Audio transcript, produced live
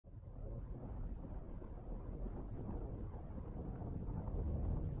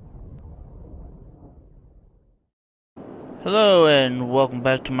Hello and welcome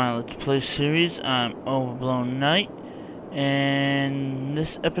back to my Let's Play series. I'm Overblown Knight, and in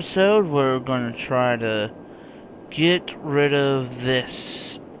this episode we're going to try to get rid of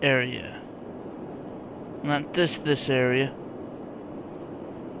this area. Not this area.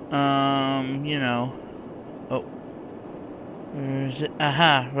 You know. Oh. Where is it?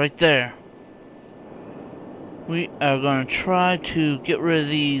 Aha, right there. We are going to try to get rid of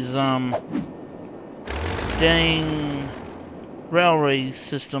these, dang railway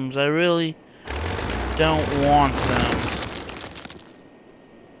systems. I really don't want them.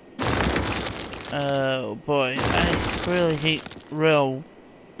 Oh boy, I really hate railway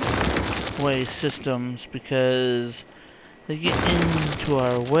systems because they get into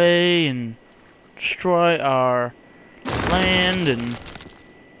our way and destroy our land, and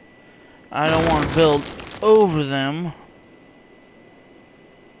I don't want to build over them.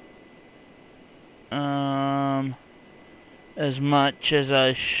 As much as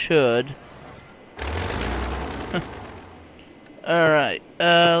I should. Alright,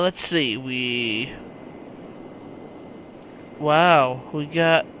 let's see, wow, we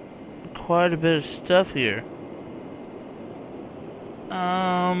got quite a bit of stuff here.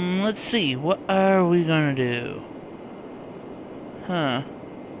 Let's see, what are we gonna do? Huh.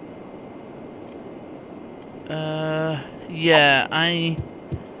 Yeah, I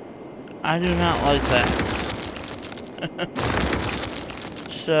do not like that.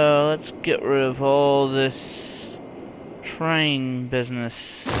 So, let's get rid of all this train business.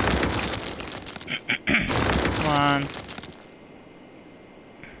 Come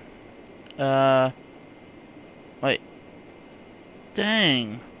on. Wait.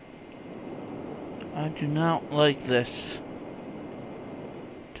 Dang. I do not like this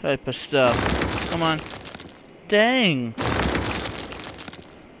type of stuff. Come on. Dang.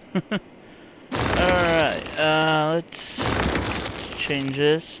 Alright, let's change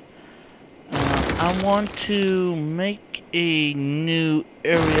this. I want to make a new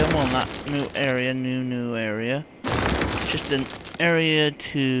area, well, not new area, new area. Just an area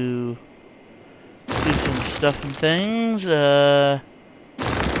to do some stuff and things.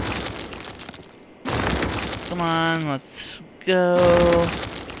 Come on, let's go.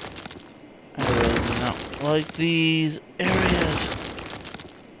 I really do not like these areas.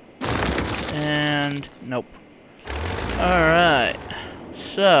 And nope. Alright.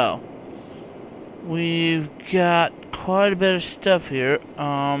 So we've got quite a bit of stuff here.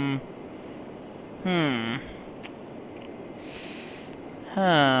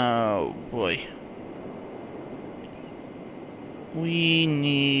 Oh boy. We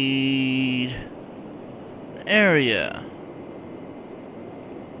need an area.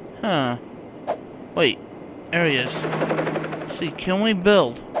 Huh. Wait. Areas. Let's see, can we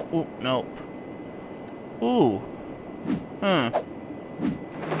build? Oh, nope. Ooh. Huh.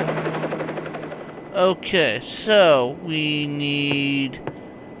 Okay, so we need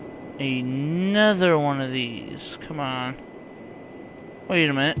another one of these. Come on. Wait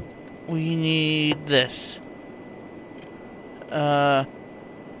a minute. We need this.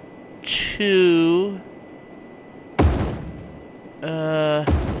 Two.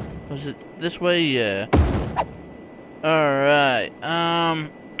 Was it this way? Yeah. Alright,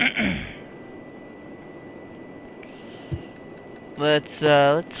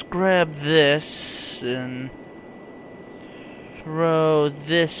 let's grab this and throw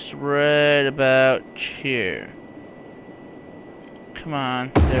this right about here. Come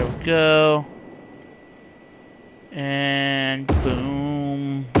on, there we go. And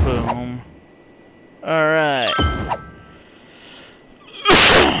boom, boom. Alright.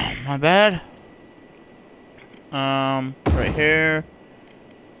 My bad. Right here.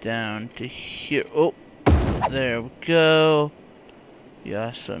 Down to here. Oh, there we go. You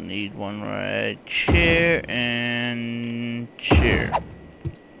also need one right here and here.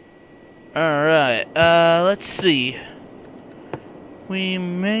 Alright, let's see. We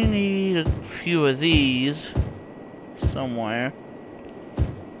may need a few of these somewhere.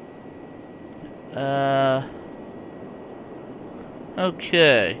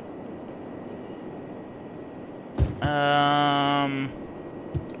 Okay.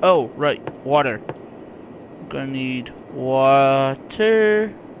 Oh, right, water. I'm gonna need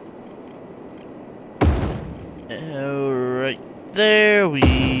water. Right there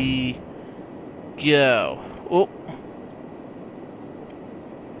we go. Oh.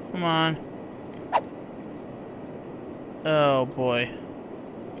 Come on. Oh boy.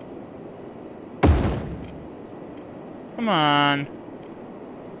 Come on.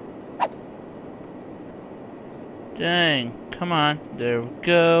 Dang. Come on. There we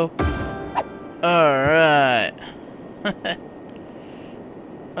go. Alright.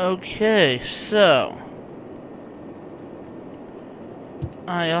 Okay, so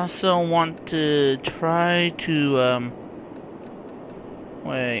I also want to try to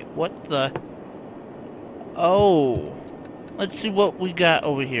wait, what the? Oh, let's see what we got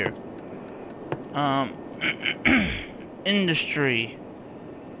over here. Industry.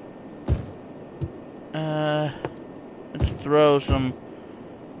 Let's throw some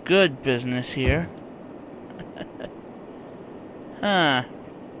good business here. Huh.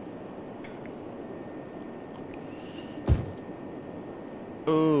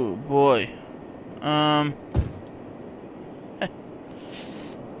 Oh boy. Uh.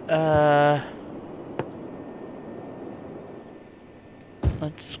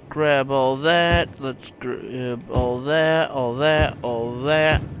 Let's grab all that. Let's grab all that, all that, all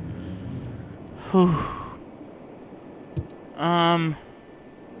that. Whew.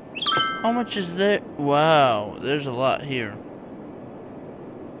 How much is there? Wow, there's a lot here.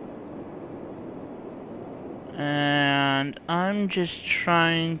 And I'm just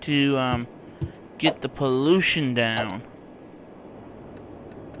trying to, get the pollution down.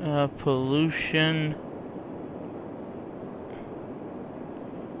 Pollution.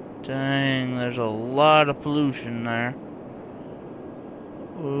 Dang, there's a lot of pollution there.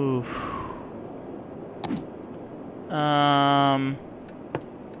 Oof.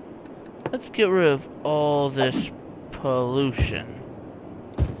 Let's get rid of all this pollution.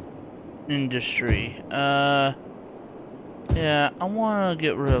 Industry. Yeah, I wanna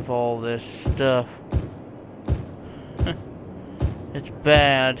get rid of all this stuff. It's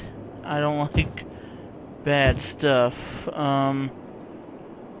bad. I don't like bad stuff.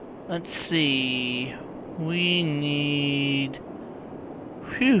 Let's see. We need...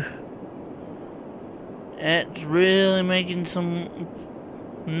 Phew. It's really making some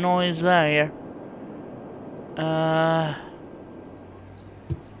noise there.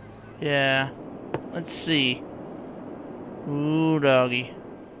 Yeah. Let's see. Ooh, doggy.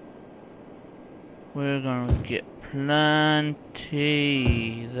 We're gonna get plenty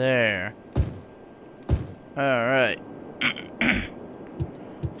there. Alright.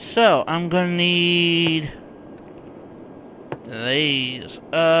 So, I'm gonna need these.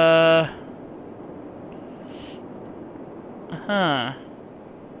 Huh.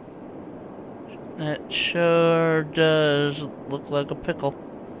 That sure does look like a pickle.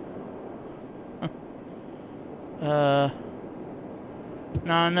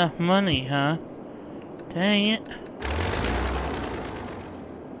 Not enough money, huh? Dang it.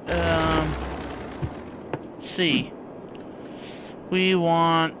 Let's see. We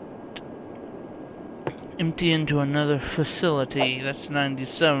want empty into another facility. That's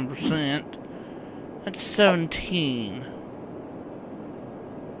 97%. That's 17.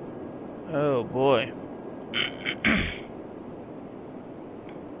 Oh boy.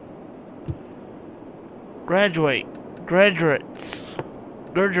 Graduates.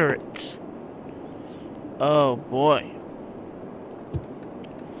 Oh boy.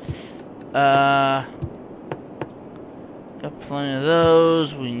 Got plenty of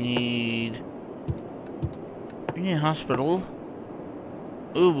those. We need a hospital.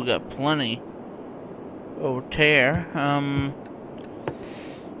 Ooh, we got plenty over there.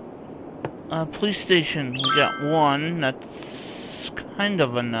 Police station. We got one. That's kind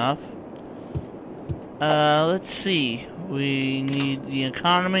of enough. Let's see. We need the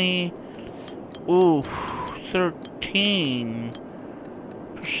economy. Ooh, 13%.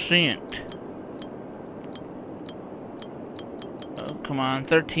 Oh, come on,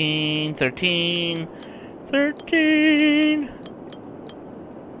 13.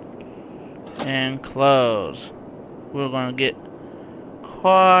 And close. We're gonna get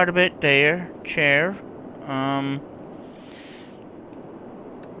quite a bit there. Chair.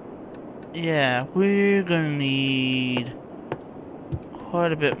 Yeah, we're gonna need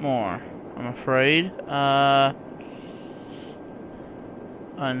quite a bit more, I'm afraid.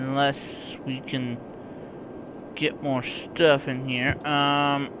 Unless we can get more stuff in here.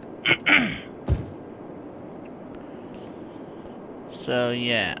 So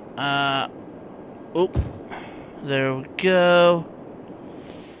yeah. Oh, there we go.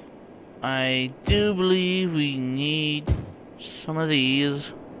 I do believe we need some of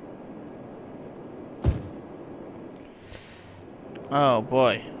these. Oh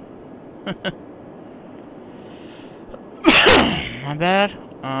boy. My bad.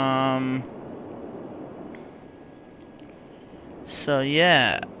 So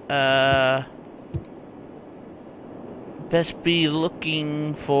yeah, best be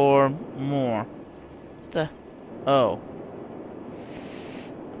looking for more. Oh.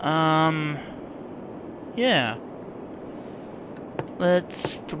 Yeah.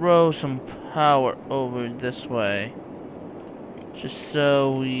 let's throw some power over this way. Just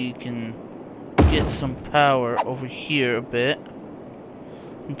so we can get some power over here a bit.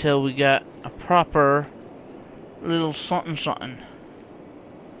 Until we got a proper little something something.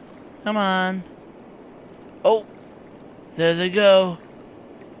 Come on. Oh, there they go.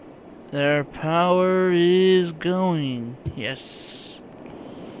 Their power is going. Yes.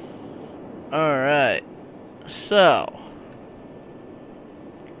 Alright. So,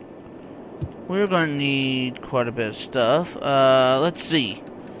 we're gonna need quite a bit of stuff. Let's see.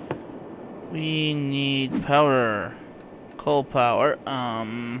 We need power. Coal power.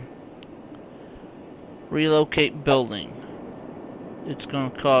 Relocate building. It's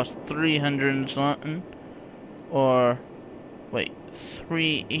gonna cost 300 and something. Or, wait,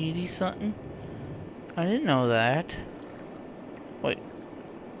 380 something? I didn't know that. Wait,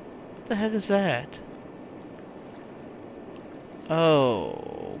 what the heck is that?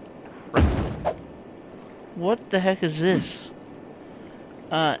 Oh, crap. What the heck is this?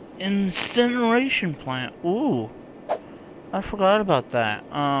 Incineration plant. Ooh, I forgot about that.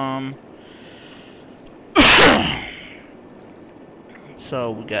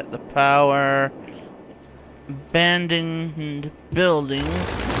 So we got the power. Abandoned buildings.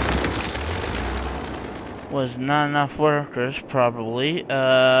 Was not enough workers, probably.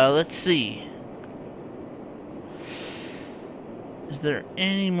 Let's see. Is there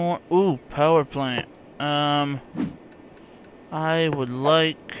any more? Ooh, power plant. I would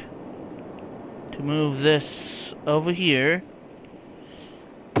like to move this over here.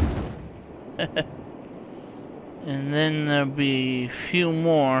 And then there'll be a few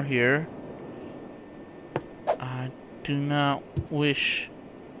more here. I do not wish.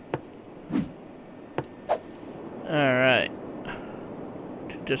 Alright.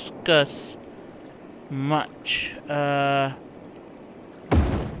 To discuss much.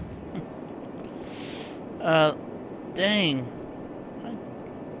 Dang.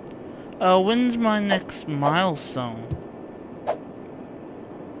 When's my next milestone?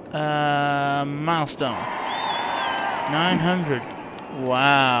 Milestone. 900.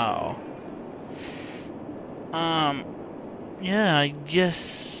 Wow. Yeah, I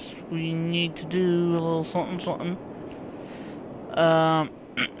guess we need to do a little something, something.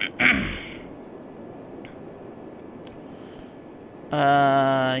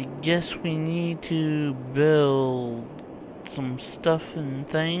 I guess we need to build some stuff and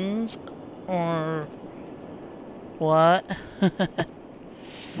things, or what?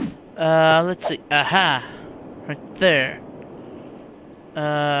 Let's see. Aha! Right there.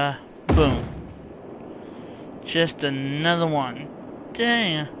 Boom. Just another one.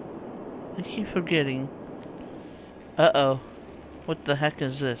 Dang. I keep forgetting. Uh-oh. What the heck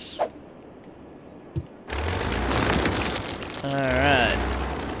is this? Alright.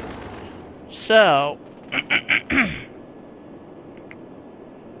 So.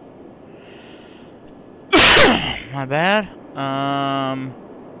 My bad.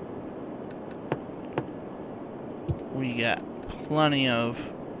 We got plenty of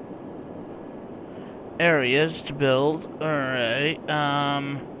areas to build. Alright.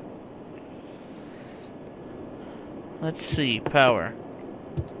 Let's see. Power.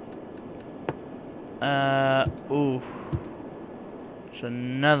 Ooh. There's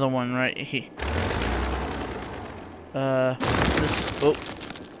another one right here. Oh.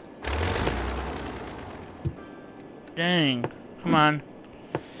 Dang. Come on.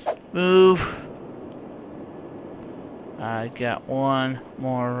 Move. I got one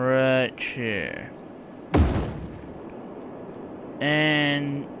more right here.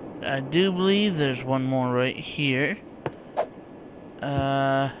 And I do believe there's one more right here.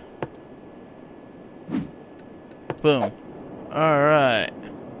 Boom. Alright.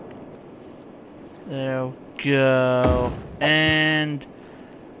 There we go. And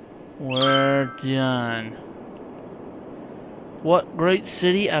we're done. What great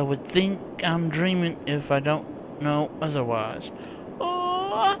city. I would think I'm dreaming if I don't know otherwise.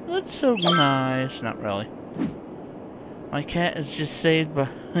 Oh, that's so nice. Not really. My cat is just saved by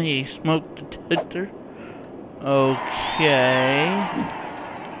a smoke detector. Okay.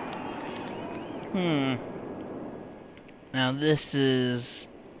 Now this is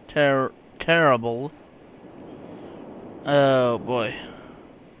terrible. Oh boy.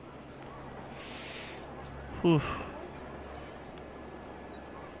 Whew.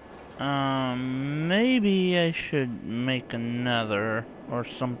 Maybe I should make another or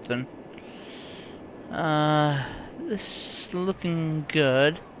something. This is looking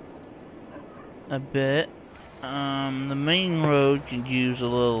good. A bit. The main road could use a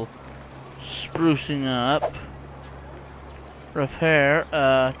little sprucing up. repair,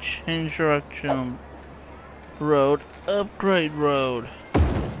 change direction, road, upgrade road.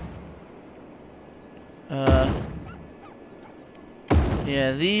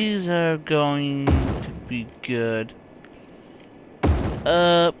 Yeah, these are going to be good.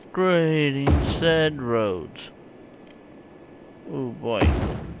 Upgrading said roads. Oh boy.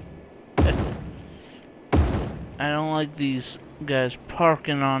 I don't like these guys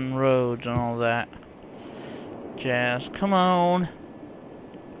parking on roads and all that jazz. Come on.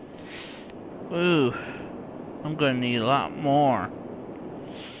 Ooh. I'm gonna need a lot more.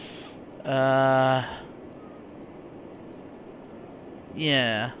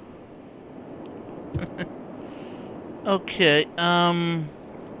 Yeah. Okay,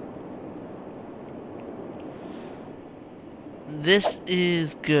 this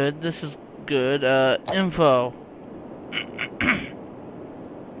is good. This is good. Info.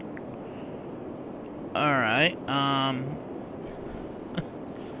 Alright,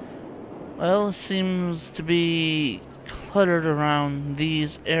 well, it seems to be cluttered around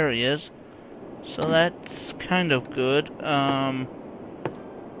these areas, so that's kind of good.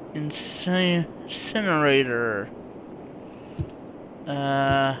 Incinerator.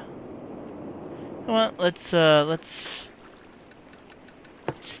 Well, let's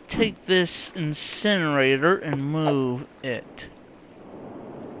take this incinerator and move it.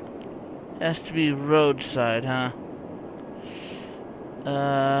 Has to be roadside, huh?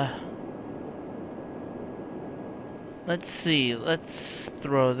 Let's see. Let's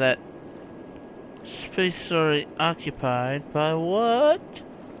throw that space already occupied by what?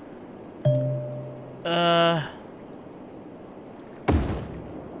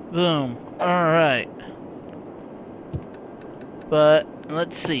 Boom. Alright. But,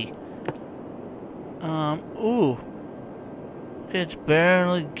 let's see. Ooh. It's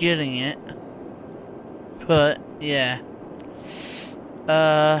barely getting it. But, yeah.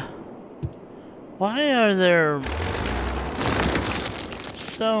 Why are there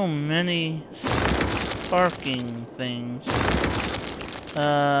so many sparking things?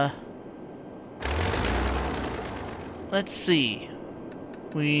 Let's see.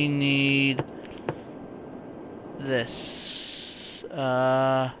 We need this.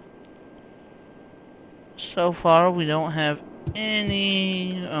 So far we don't have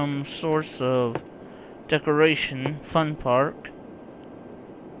any source of decoration. Fun park.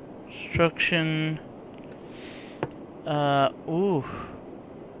 Construction. Ooh.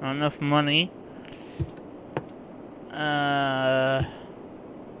 Not enough money. Huh.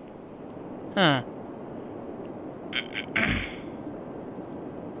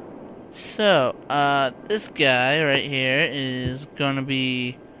 So, this guy right here is gonna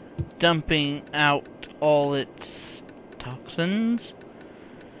be dumping out all its toxins.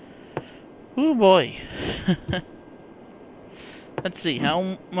 Oh boy. Let's see,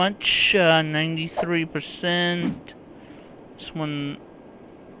 how much? 93%. This one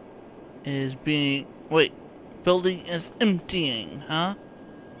is being... Wait, building is emptying, huh?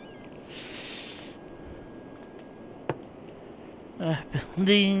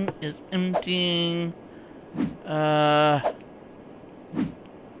 Building is emptying. Huh.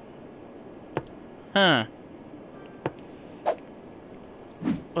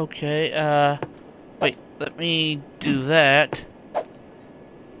 Okay, wait, let me do that.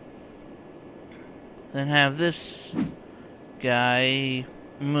 Then have this guy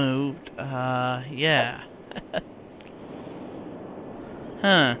moved. Yeah.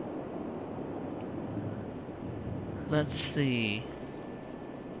 Huh. Let's see.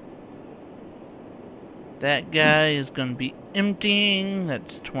 That guy is gonna be emptying.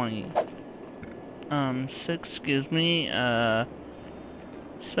 That's 26, excuse me. So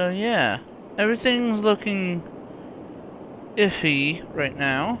yeah. Everything's looking iffy right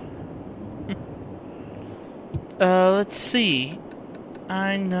now. Let's see.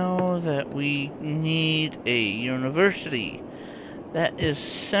 I know that we need a university. That is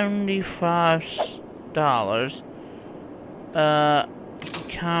 $75.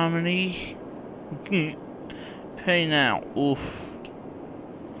 Comedy. Pay now. Oof.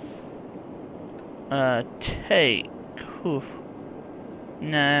 Take. Oof.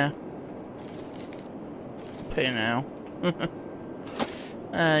 Nah. Pay now.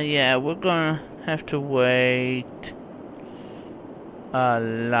 Yeah, we're gonna have to wait a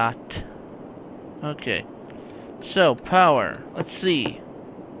lot. Okay. So, power. Let's see.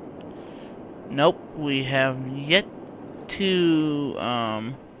 Nope, we have yet to,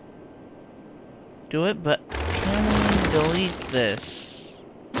 do it, but can we delete this?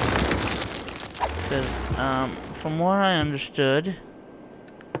 Because, from what I understood,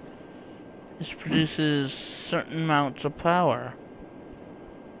 this produces certain amounts of power.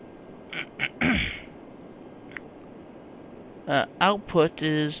 Output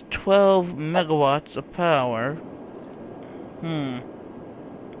is 12 megawatts of power.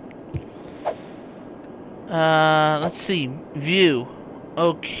 Let's see. View.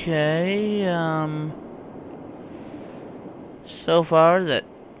 Okay, so far that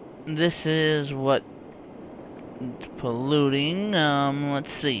this is what polluting.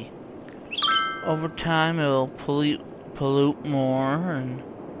 Let's see. Over time it'll pollute more, and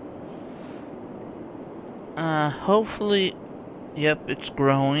hopefully, yep, it's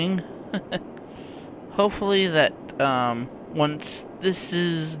growing. Hopefully that once this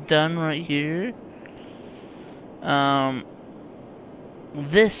is done right here,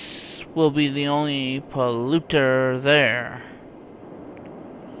 this will be the only polluter there.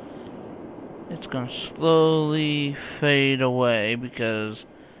 It's gonna slowly fade away because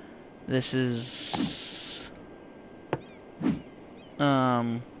this is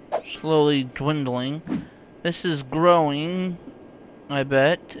slowly dwindling. This is growing, I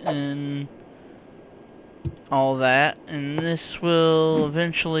bet, and all that, and this will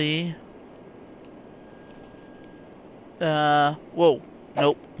eventually whoa,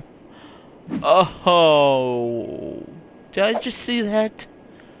 nope. Oh, did I just see that?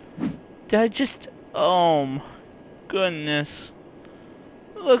 Did I just, oh, goodness.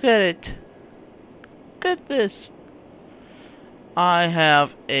 Look at it. Look at this. I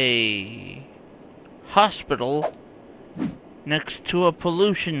have a hospital next to a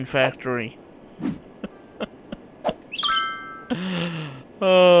pollution factory.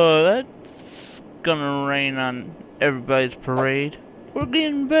 Oh, that's gonna rain on everybody's parade. We're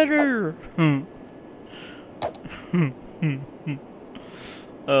getting better.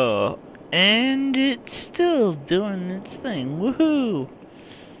 Oh, and it's still doing its thing. Woohoo!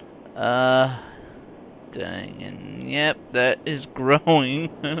 Dang, and yep, that is growing.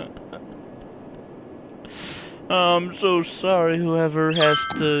 I'm so sorry whoever has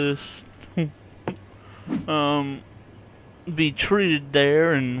to be treated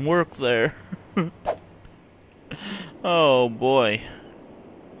there and work there. Oh boy.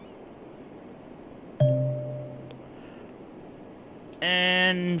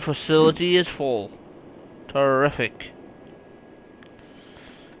 And facility is full. Terrific.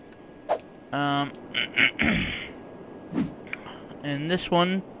 And this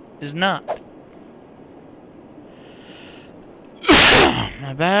one is not.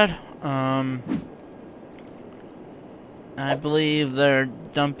 My bad. I believe they're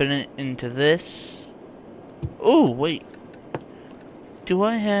dumping it into this. Oh, wait. Do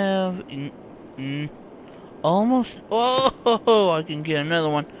I have almost? Oh, I can get another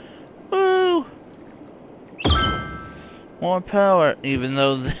one. Woo! More power, even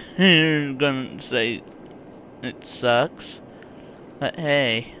though they're gonna say it sucks. But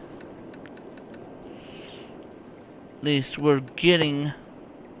hey, at least we're getting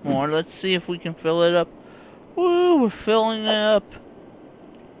more. Let's see if we can fill it up. Woo, we're filling it up.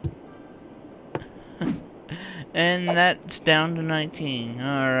 And that's down to 19.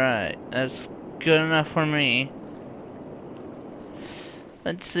 Alright, that's good enough for me.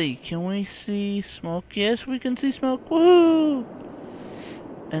 Let's see, can we see smoke? Yes, we can see smoke. Woo!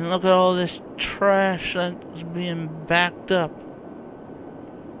 And look at all this trash that's being backed up.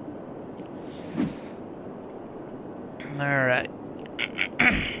 Alright.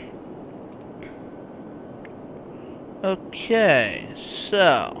 Okay,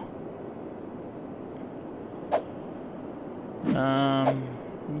 so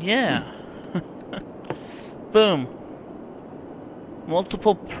yeah. Boom.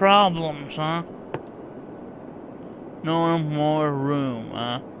 Multiple problems, huh? No more room,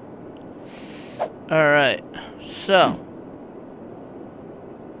 huh? Alright, so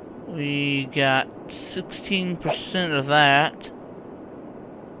we got 16% of that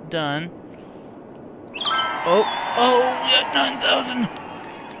done. Oh, we got 9,000.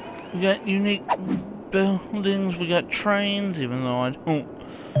 We got unique buildings. We got trains, even though I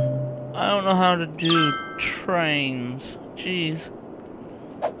don't know how to do trains. Jeez.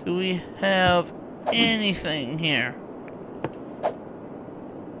 Do we have anything here?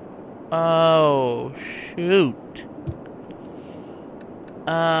 Oh, shoot.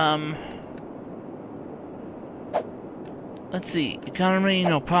 Let's see. Economy,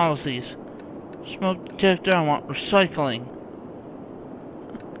 no policies. Smoke detector, I want recycling.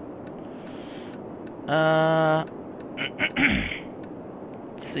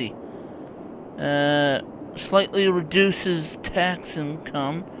 Let's see. Slightly reduces tax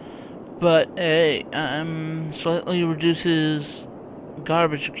income, but slightly reduces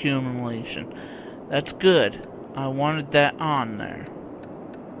garbage accumulation. That's good. I wanted that on there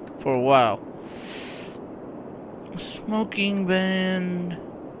for a while. Smoking ban.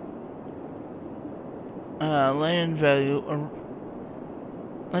 Land value.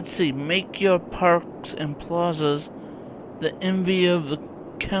 Let's see. Make your parks and plazas the envy of the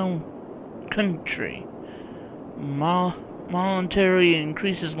country. Voluntary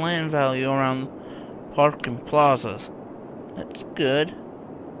increases land value around park and plazas. That's good.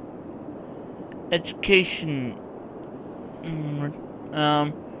 Education.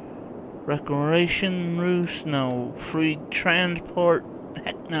 Recreation routes. No. Free transport.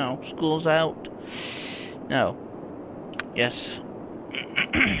 Heck no. School's out. No. Yes.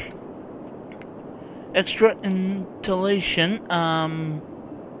 Extra insulation.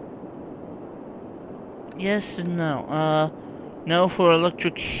 Yes and no. No for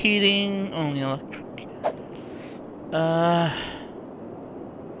electric heating. Only electric.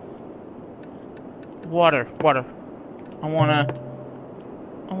 Water. I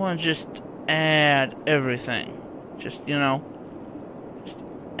wanna just add everything. Just, you know, just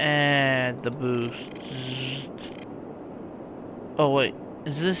add the boost. Oh wait,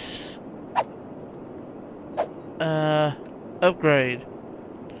 is this upgrade?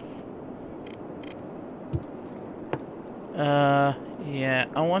 Yeah,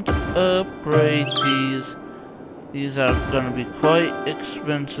 I want to upgrade these. These are gonna be quite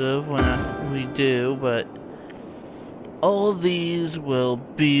expensive when we do, but all these will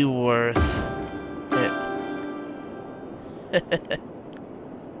be worth it.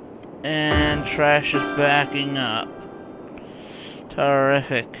 And trash is backing up.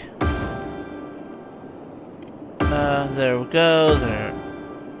 Terrific. There we go, there.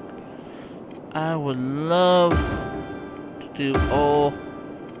 I would love to do all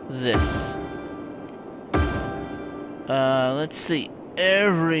this. Let's see.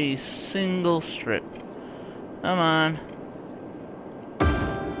 Every single strip. Come on.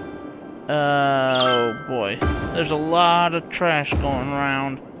 Oh boy. There's a lot of trash going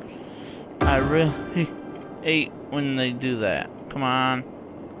around. I really hate when they do that. Come on.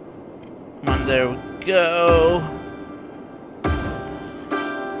 Come on, there we go.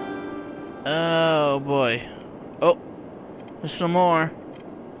 Oh boy. Oh, there's some more.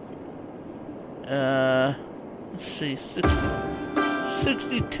 Let's see,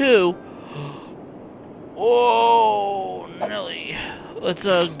 62. Whoa, Nelly. Let's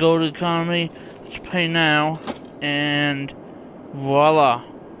go to economy. Let's pay now, and voila.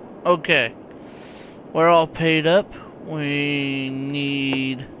 Okay, we're all paid up. We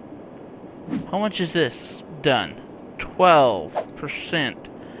need. How much is this done? 12%.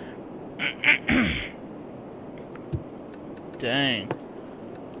 Dang.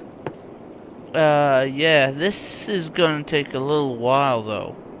 Yeah, this is gonna take a little while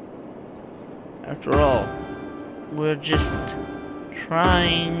though. After all, we're just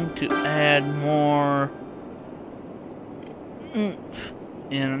trying to add more oomph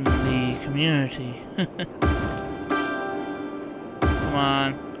in the community. Come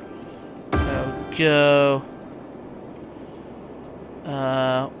on. There we go.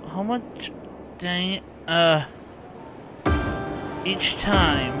 How much? Dang it. Each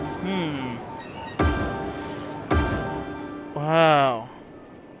time. Wow.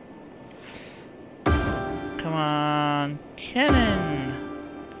 Come on. Cannon.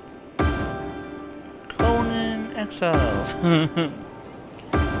 Conan Exiles.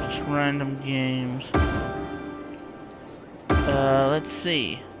 Just random games. Let's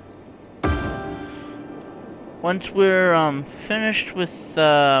see. Once we're finished with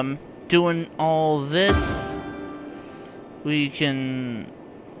doing all this, we can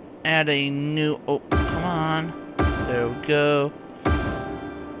add a new. Oh, come on! There we go.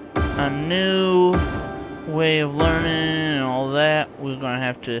 A new way of learning and all that. We're gonna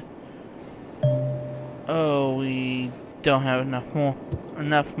have to. Oh, we don't have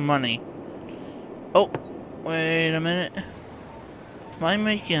enough money. Oh, wait a minute. Am I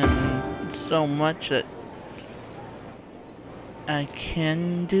making so much that I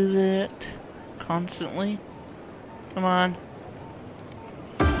can do that constantly? Come on.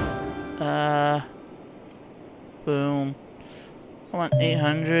 Boom. Come on,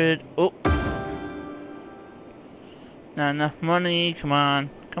 800. Oh. Not enough money. Come on.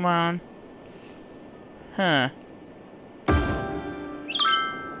 Come on. Huh.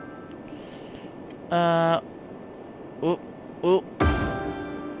 Oh. Oh.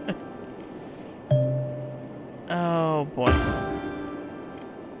 Oh boy.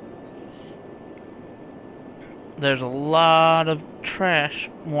 There's a lot of trash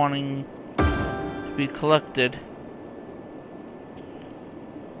wanting to be collected.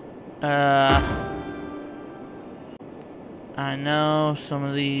 I know some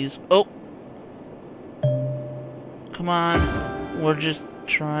of these... Oh! Come on. We're just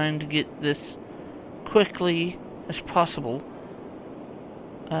trying to get this quickly as possible.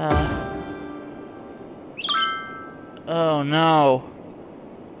 Oh no.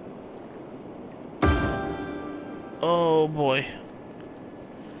 Oh boy.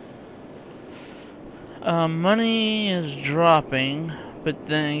 Money is dropping, but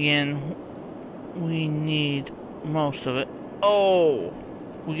then again, we need most of it. Oh!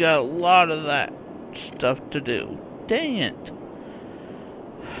 We got a lot of that stuff to do. Dang it.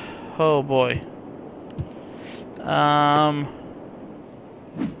 Oh boy.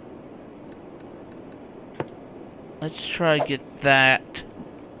 Let's try to get that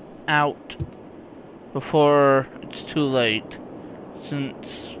out before it's too late,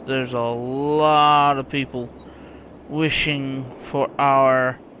 since there's a lot of people wishing for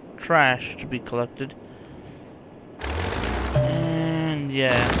our trash to be collected. And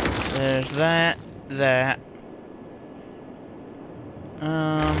yeah, there's that.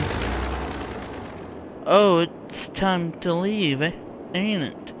 Oh, it's time to leave, ain't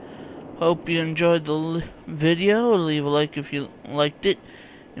it? Hope you enjoyed the video. Leave a like if you liked it,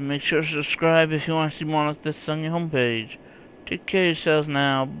 and make sure to subscribe if you want to see more like this on your homepage. Take care of yourselves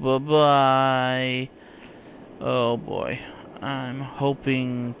now. Bye-bye. Oh boy. I'm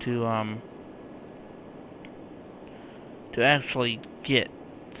hoping to actually get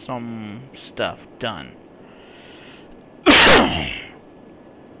some stuff done.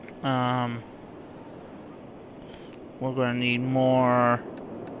 We're gonna need more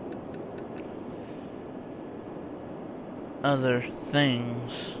other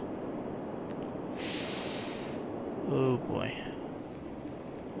things. Oh boy.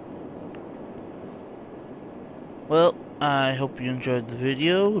 Well, I hope you enjoyed the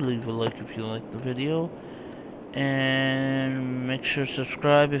video. Leave a like if you liked the video. And make sure to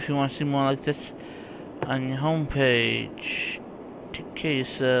subscribe if you want to see more like this on your homepage. Take care of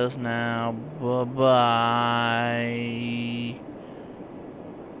yourselves now. Bye-bye.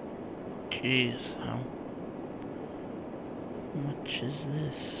 Jeez, how much is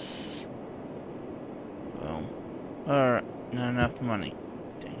this? Well, alright, not enough money.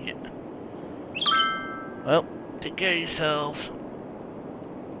 Dang it. Well, take care of yourselves.